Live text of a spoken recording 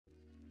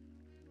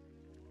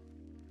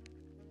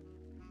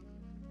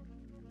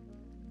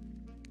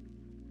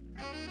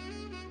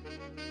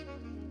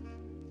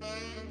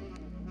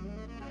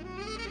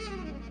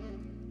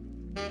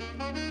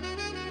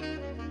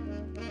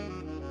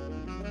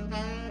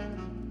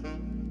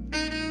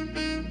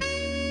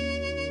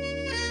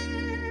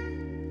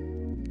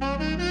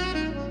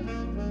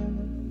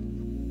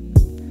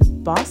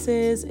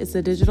Bosses is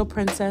a digital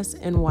princess,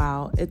 and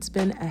wow, it's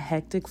been a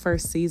hectic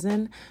first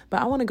season, but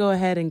I want to go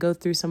ahead and go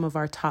through some of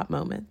our top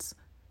moments.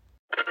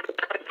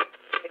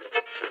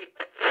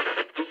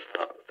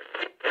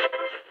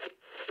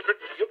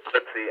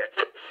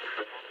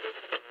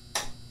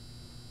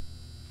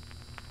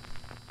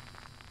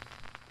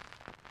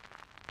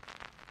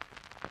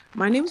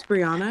 My name is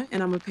Brianna,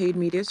 and I'm a paid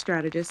media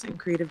strategist and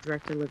creative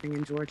director living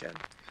in Georgia.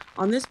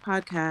 On this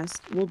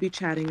podcast, we'll be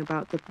chatting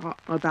about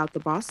the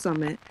Boss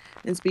Summit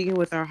and speaking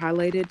with our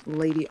highlighted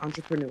lady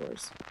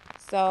entrepreneurs.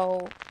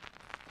 So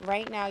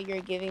right now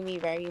you're giving me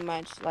very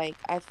much like,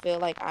 I feel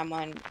like I'm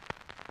on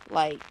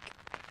like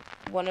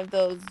one of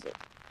those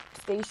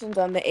stations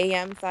on the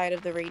AM side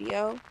of the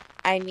radio.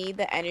 I need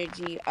the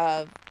energy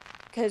of,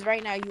 because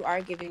right now you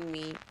are giving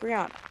me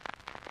Brianna,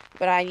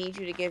 but I need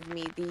you to give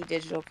me the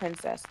digital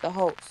princess, the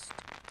host.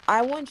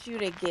 I want you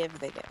to give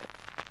the gift,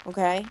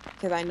 okay?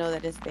 Because I know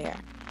that it's there.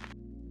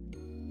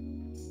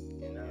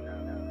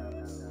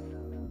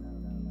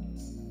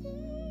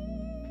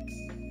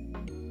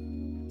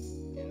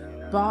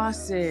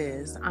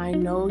 Bosses, I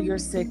know you're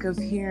sick of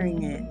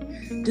hearing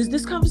it. Is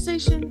this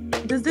conversation,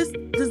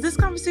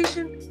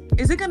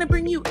 is it going to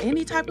bring you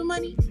any type of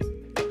money?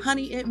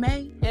 Honey, it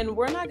may. And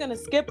we're not going to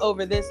skip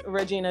over this,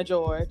 Regina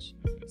George.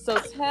 So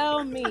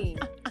tell me,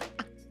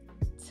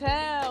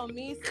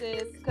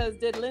 sis, because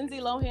did Lindsay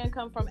Lohan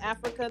come from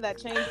Africa that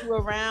changed you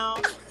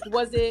around?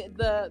 Was it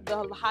the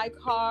high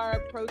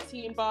carb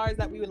protein bars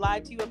that we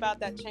lied to you about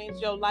that changed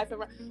your life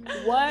around?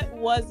 What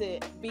was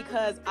it?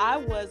 Because I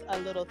was a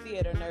little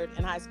theater nerd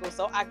in high school,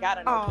 so I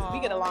gotta know, because we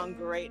get along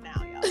great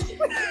now, y'all.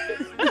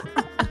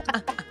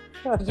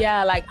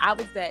 Yeah, like I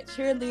was that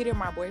cheerleader.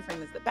 My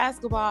boyfriend is the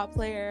basketball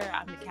player.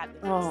 I'm the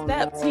captain of the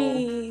step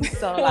team.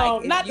 So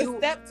like, not the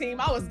step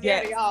team. I was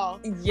scared of y'all.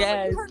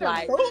 Yes,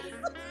 like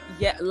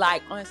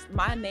like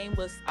my name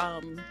was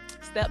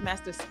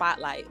Stepmaster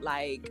Spotlight.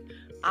 Like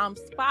I'm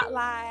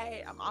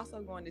Spotlight. I'm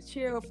also going to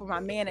cheer for my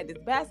man at this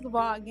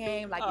basketball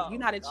game. Like if you're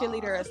not a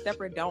cheerleader or a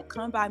stepper, don't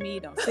come by me.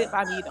 Don't sit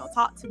by me. Don't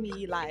talk to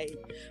me. Like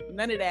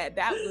none of that.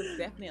 That was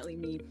definitely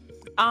me.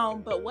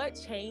 But what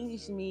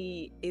changed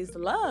me is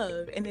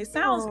love, and it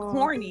sounds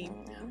corny,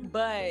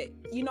 but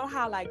you know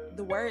how like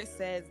the word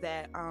says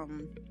that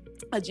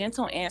a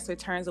gentle answer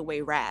turns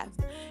away wrath,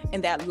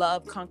 and that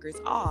love conquers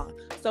all.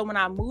 So when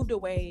I moved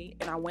away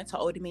and I went to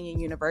Old Dominion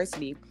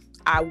University,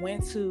 I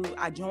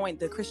joined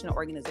the Christian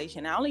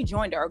organization. I only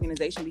joined the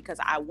organization because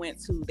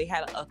they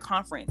had a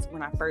conference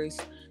when I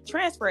first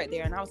transferred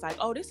there. And I was like,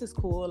 oh, this is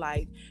cool.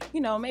 Like,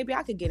 you know, maybe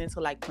I could get into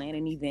like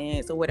planning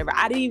events or whatever.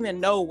 I didn't even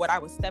know what I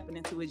was stepping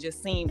into. It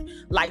just seemed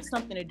like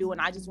something to do.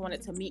 And I just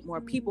wanted to meet more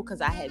people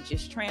because I had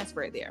just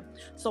transferred there.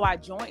 So I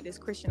joined this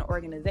Christian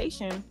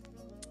organization.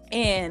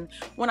 And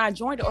when I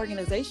joined the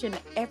organization,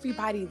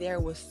 everybody there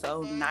was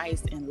so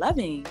nice and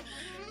loving.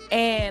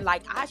 And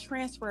like I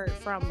transferred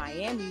from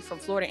Miami, from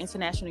Florida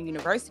International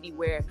University,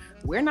 where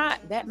we're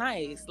not that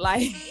nice.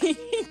 Like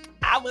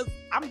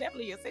I'm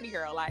definitely a city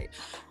girl. Like,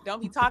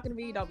 don't be talking to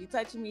me, don't be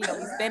touching me,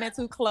 don't be standing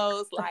too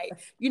close. Like,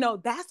 you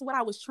know, that's what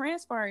I was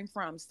transferring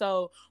from.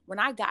 So when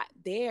I got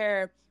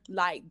there,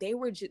 like they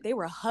were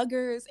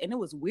huggers, and it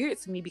was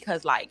weird to me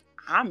because like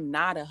I'm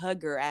not a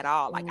hugger at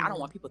all. Like I don't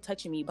want people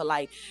touching me, but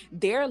like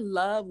their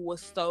love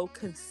was so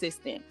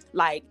consistent.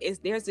 Like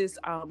there's this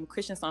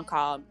Christian song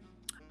called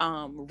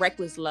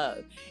Reckless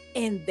Love,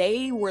 and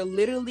they were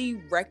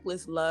literally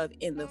reckless love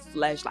in the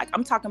flesh. Like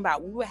I'm talking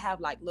about, we would have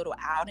like little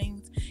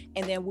outings,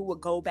 and then we would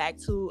go back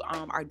to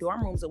our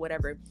dorm rooms or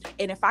whatever,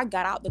 and if I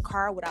got out the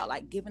car without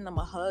like giving them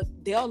a hug,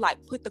 they'll like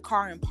put the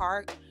car in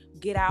park,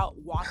 get out,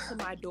 walk to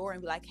my door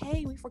and be like,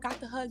 hey, we forgot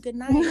to hug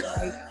goodnight.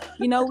 Like,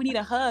 you know, we need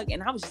a hug.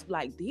 And I was just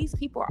like, these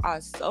people are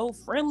so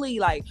friendly.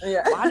 Like,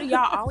 why do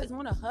y'all always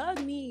want to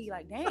hug me?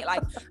 Like, dang,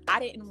 like I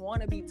didn't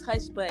want to be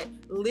touched, but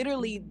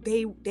literally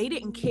they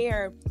didn't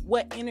care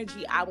what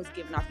energy I was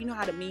giving off. You know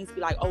how the memes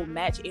be like, oh,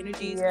 match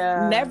energies?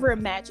 Yeah. Never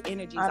match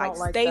energies. Like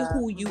stay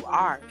who you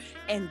are.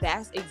 And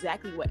that's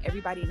exactly what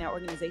everybody in that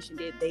organization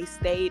did. They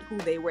stayed who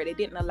they were. They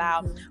didn't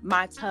allow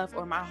my tough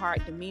or my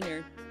hard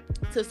demeanor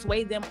to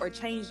sway them or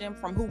change them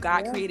from who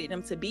God created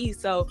them to be.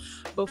 So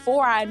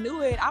before I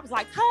knew it, I was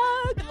like,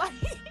 hug, like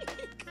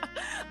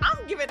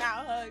I'm giving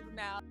out hugs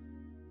now.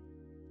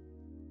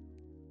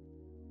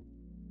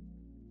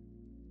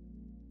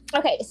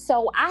 Okay,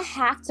 so I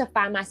have to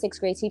find my 6th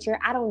grade teacher.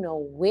 I don't know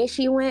where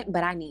she went,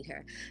 but I need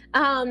her.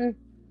 I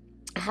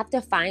have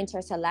to find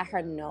her to let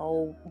her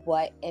know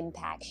what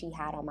impact she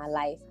had on my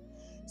life.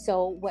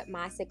 So what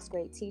my 6th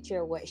grade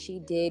teacher, what she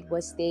did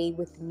was stay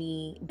with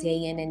me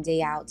day in and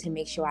day out to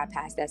make sure I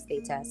passed that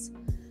state test.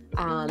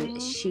 I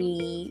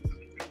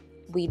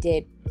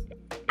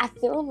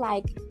feel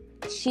like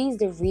she's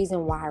the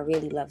reason why I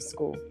really love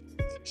school.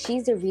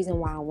 She's the reason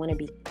why I want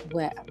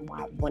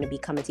to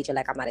become a teacher.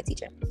 Like, I'm not a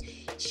teacher.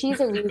 She's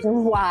the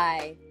reason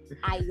why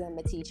I am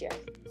a teacher,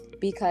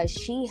 because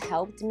she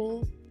helped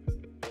me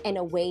in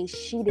a way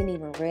she didn't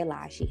even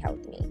realize she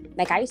helped me.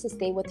 Like, I used to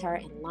stay with her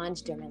in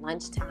lunch during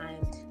lunchtime.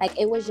 Like,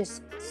 it was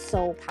just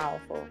so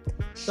powerful.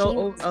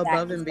 So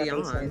above and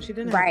beyond. She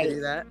didn't have to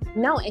do that.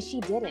 No, and she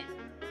didn't.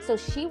 So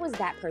she was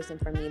that person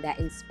for me that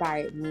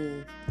inspired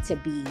me to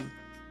be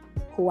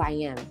who I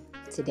am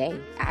today,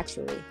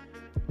 actually.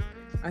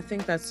 I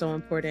think that's so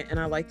important. And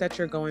I like that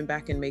you're going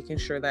back and making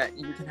sure that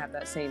you can have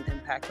that same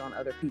impact on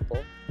other people.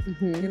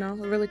 You know,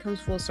 it really comes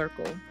full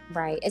circle.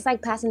 Right. It's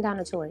like passing down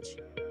a torch.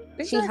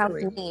 Exactly. She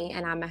helped me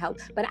and I'm a help.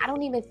 But I don't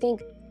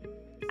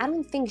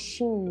think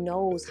she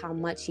knows how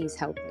much she's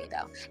helped me,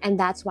 though. And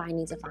that's why I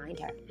need to find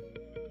her.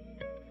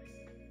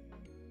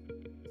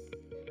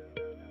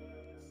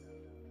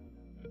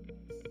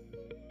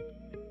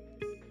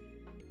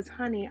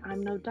 Honey,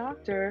 I'm no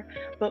doctor,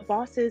 but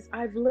bosses,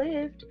 I've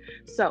lived.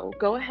 So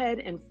go ahead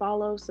and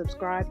follow,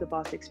 subscribe the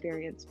Boss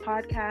Experience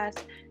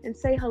podcast, and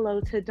say hello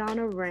to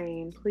Donna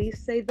Rain. Please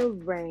say the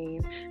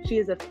Rain. She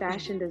is a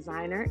fashion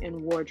designer and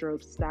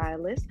wardrobe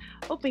stylist.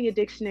 Open your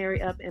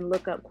dictionary up and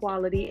look up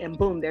quality, and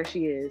boom, there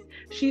she is.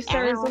 She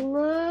serves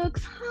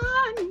looks,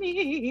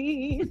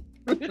 honey.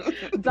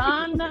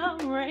 Donna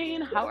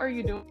Rain, how are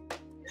you doing?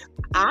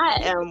 I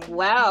am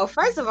well.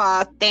 First of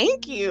all,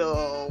 thank you.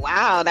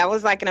 Wow, that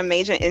was like an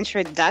amazing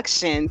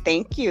introduction.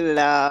 Thank you,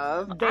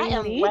 love. They I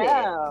am need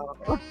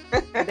well.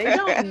 They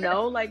don't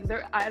know, like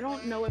I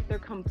don't know if they're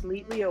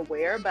completely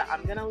aware, but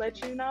I'm gonna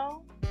let you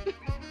know.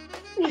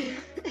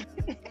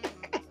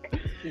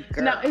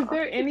 Now, is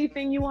there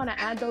anything you want to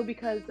add though?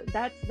 Because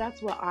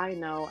that's what I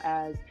know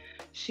as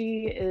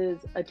she is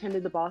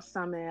attended the Boss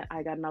Summit.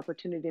 I got an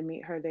opportunity to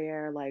meet her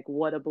there. Like,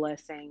 what a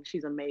blessing.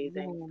 She's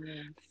amazing.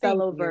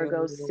 Fellow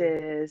Virgo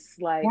sis.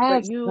 Like,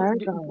 yes, but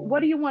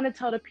what do you want to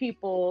tell the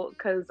people?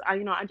 Because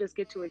I just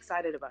get too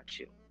excited about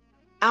you.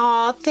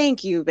 Oh,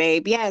 thank you,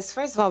 babe. Yes,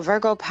 first of all,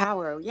 Virgo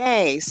power.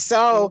 Yay.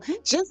 So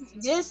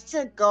just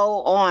to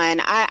go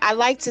on, I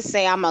like to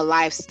say I'm a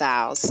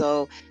lifestyle.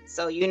 So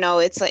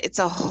it's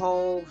a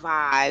whole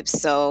vibe.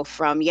 So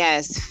from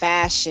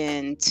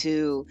fashion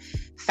to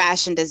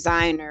fashion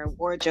designer,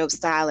 wardrobe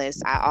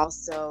stylist. I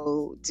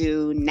also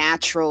do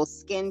natural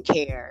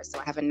skincare. So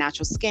I have a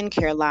natural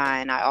skincare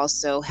line. I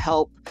also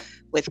help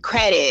with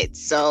credit.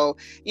 So,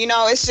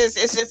 it's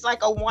just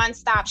like a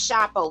one-stop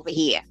shop over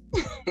here.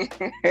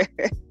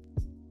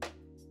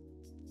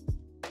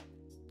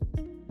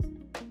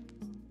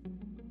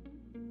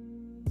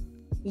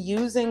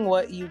 Using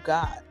what you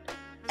got.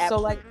 Absolutely. So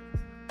like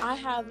I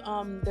have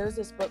there's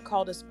this book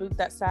called A Spook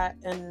That Sat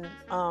in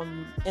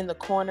the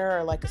Corner,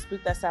 or like A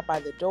Spook That Sat by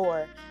the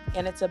Door,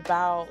 and it's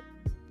about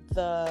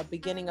the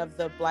beginning of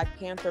the Black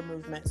Panther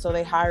movement. So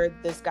they hired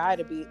this guy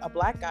to be a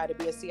black guy to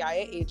be a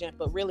CIA agent,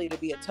 but really to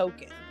be a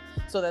token,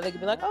 so that they could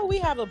be like, oh, we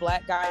have a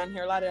black guy in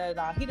here, la da da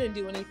da. He didn't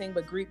do anything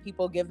but greet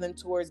people, give them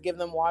tours, give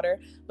them water,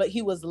 but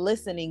he was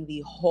listening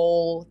the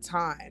whole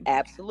time.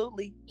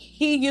 Absolutely.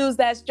 He used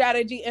that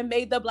strategy and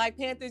made the Black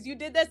Panthers. You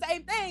did the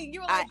same thing.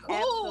 You were like, cool. I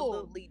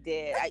absolutely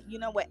did. You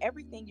know what?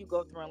 Everything you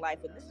go through in life,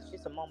 and this is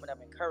just a moment of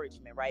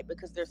encouragement, right?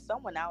 Because there's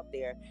someone out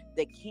there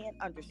that can't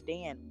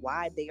understand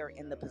why they are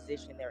in the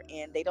position they're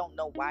in. They don't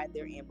know why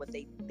they're in what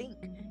they think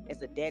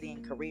is a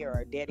dead-end career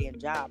or a dead-end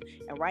job.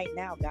 And right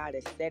now, God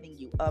is setting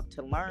you up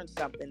to learn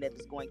something that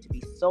is going to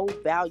be so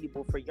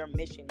valuable for your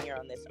mission here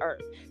on this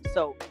earth.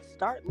 So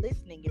start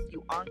listening if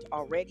you aren't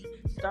already.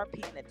 Start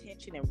paying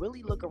attention and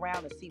really look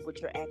around and see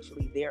what you're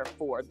actually there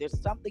for. There's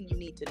something you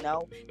need to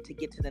know to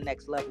get to the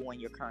next level in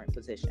your current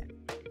position.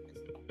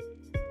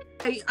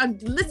 Hey,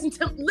 listen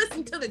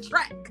to the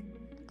track.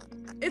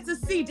 It's a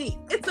CD.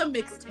 It's a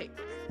mixtape.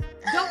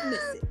 Don't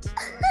miss it.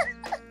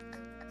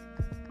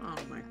 Oh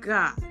my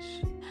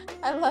gosh.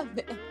 I love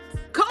it.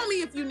 Call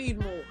me if you need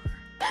more.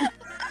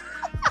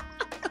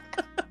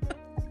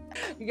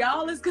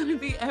 Y'all, it's going to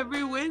be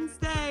every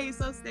Wednesday,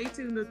 so stay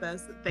tuned with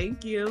us.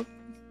 Thank you.